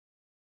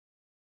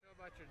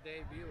about your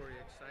debut? Were you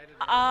excited?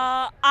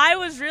 I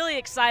was really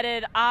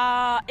excited.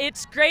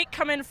 It's great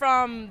coming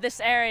from this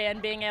area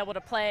and being able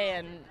to play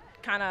and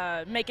kind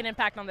of make an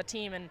impact on the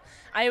team. And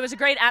it was a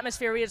great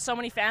atmosphere. We had so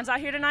many fans out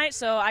here tonight,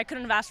 so I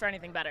couldn't have asked for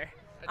anything better.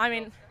 I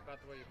mean, about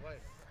the way you played.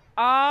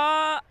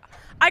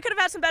 I could have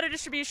had some better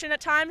distribution at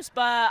times,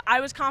 but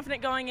I was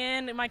confident going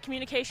in. And my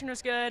communication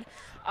was good.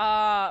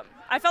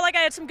 I felt like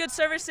I had some good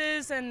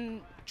services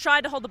and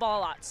tried to hold the ball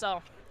a lot.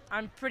 So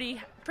I'm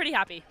pretty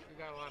happy. You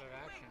got a lot of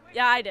action.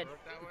 Yeah, I did.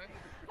 That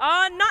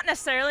way? Not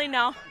necessarily,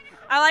 no.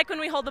 I like when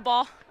we hold the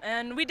ball,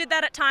 and we did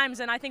that at times,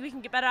 and I think we can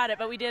get better at it,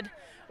 but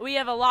we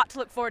have a lot to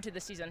look forward to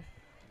this season.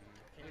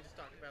 Can you just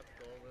talk about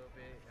the goal a little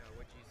bit,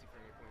 what you see from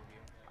your point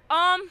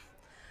of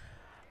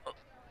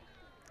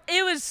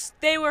view?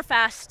 They were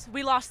fast.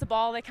 We lost the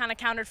ball. They kind of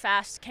countered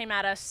fast, came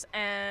at us,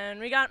 and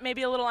we got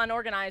maybe a little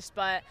unorganized,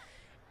 but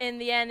in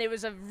the end, it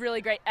was a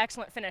really great,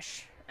 excellent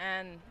finish,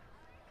 and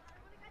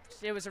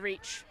it was a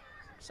reach.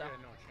 So. You had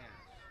no chance.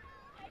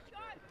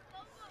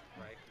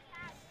 Right.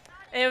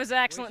 It was an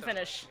excellent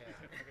finish.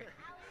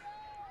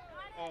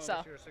 Yeah.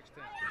 So. You're 6'10".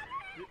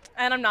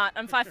 And I'm not.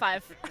 I'm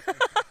 5'5".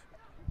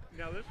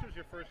 Now, this was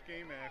your first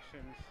game action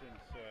since,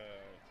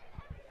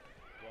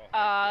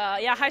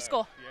 yeah, high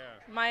school.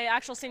 Yeah. My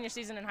actual senior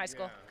season in high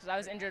school, because I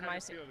was injured my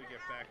season. How did it feel to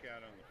get back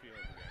out on the field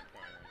again,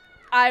 finally?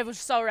 I was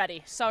so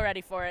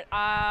ready for it.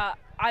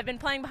 I've been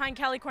playing behind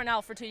Kelly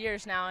Cornell for 2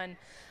 years now, and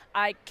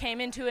I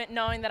came into it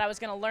knowing that I was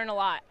going to learn a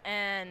lot,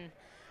 and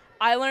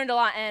I learned a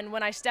lot. And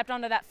when I stepped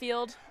onto that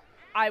field,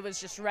 I was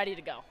just ready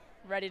to go,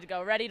 ready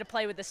to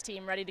play with this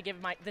team, ready to give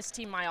this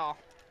team my all.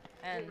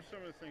 And what were some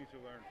of the things you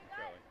learned from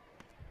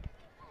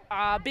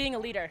Kelly? Being a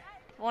leader,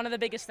 one of the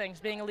biggest things,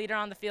 being a leader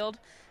on the field,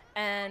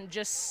 and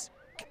just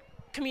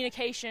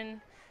communication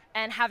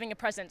and having a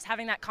presence,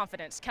 having that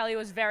confidence. Kelly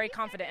was very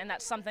confident, and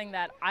that's something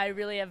that I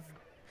really have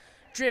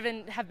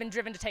been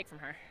driven to take from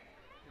her.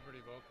 You're pretty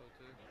vocal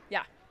too.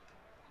 Yeah,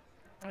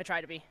 I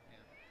try to be. Yeah.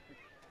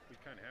 We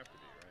kind of have to be,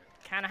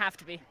 right? Kind of have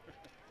to be.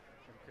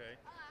 Okay.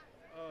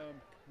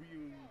 Were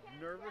you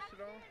nervous at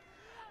all?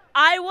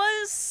 I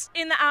was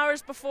in the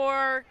hours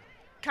before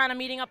kind of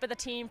meeting up with the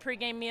team,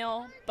 pregame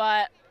meal,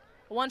 but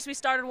once we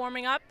started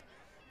warming up,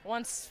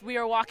 once we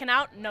were walking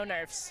out, no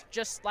nerves.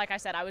 Just like I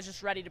said, I was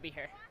just ready to be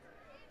here.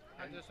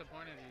 How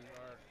disappointed you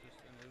are just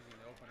in losing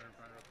the opener in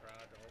front of a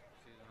crowd, the whole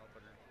season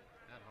opener,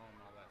 at home,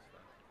 all that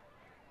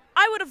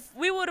stuff?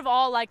 We would have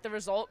all liked the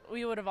result.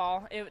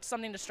 It's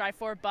something to strive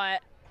for,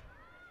 but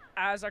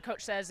as our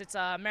coach says, it's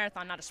a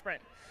marathon, not a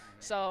sprint.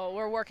 So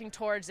we're working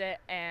towards it,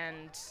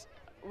 and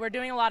we're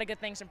doing a lot of good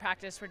things in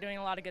practice. We're doing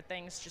a lot of good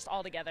things just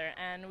all together,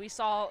 and we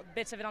saw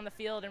bits of it on the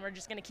field, and we're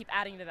just going to keep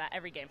adding to that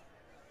every game.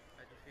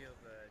 How did you feel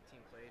the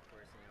team played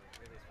for us,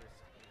 really first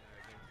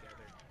game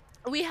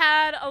together? We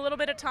had a little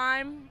bit of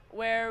time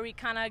where we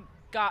kind of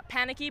got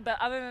panicky, but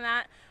other than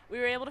that, we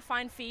were able to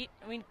find feet.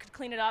 We could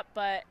clean it up,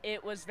 but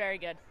it was very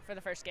good for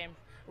the first game.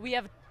 We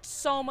have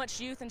so much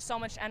youth and so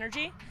much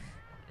energy,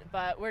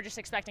 but we're just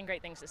expecting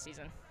great things this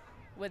season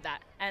with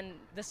that. And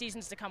the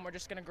seasons to come, we're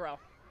just going to grow.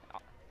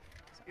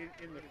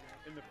 In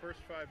the first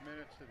 5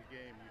 minutes of the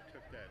game, you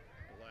took that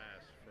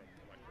blast from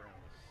like around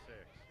the 6.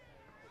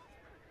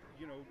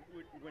 You know,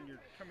 when you're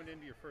coming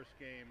into your first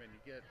game and you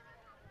get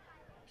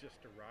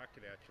just a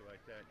rocket at you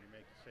like that, and you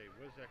make it say,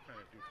 what does that kind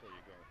of do for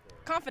you going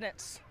forward?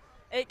 Confidence.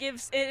 It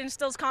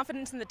instills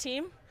confidence in the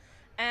team,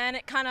 and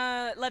it kind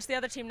of lets the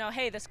other team know,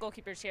 hey, this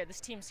goalkeeper's here,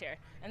 this team's here,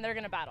 and they're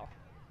going to battle.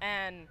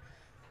 And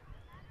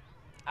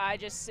I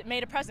just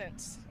made a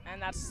presence,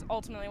 and that's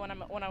ultimately what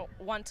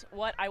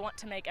I want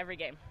to make every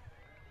game.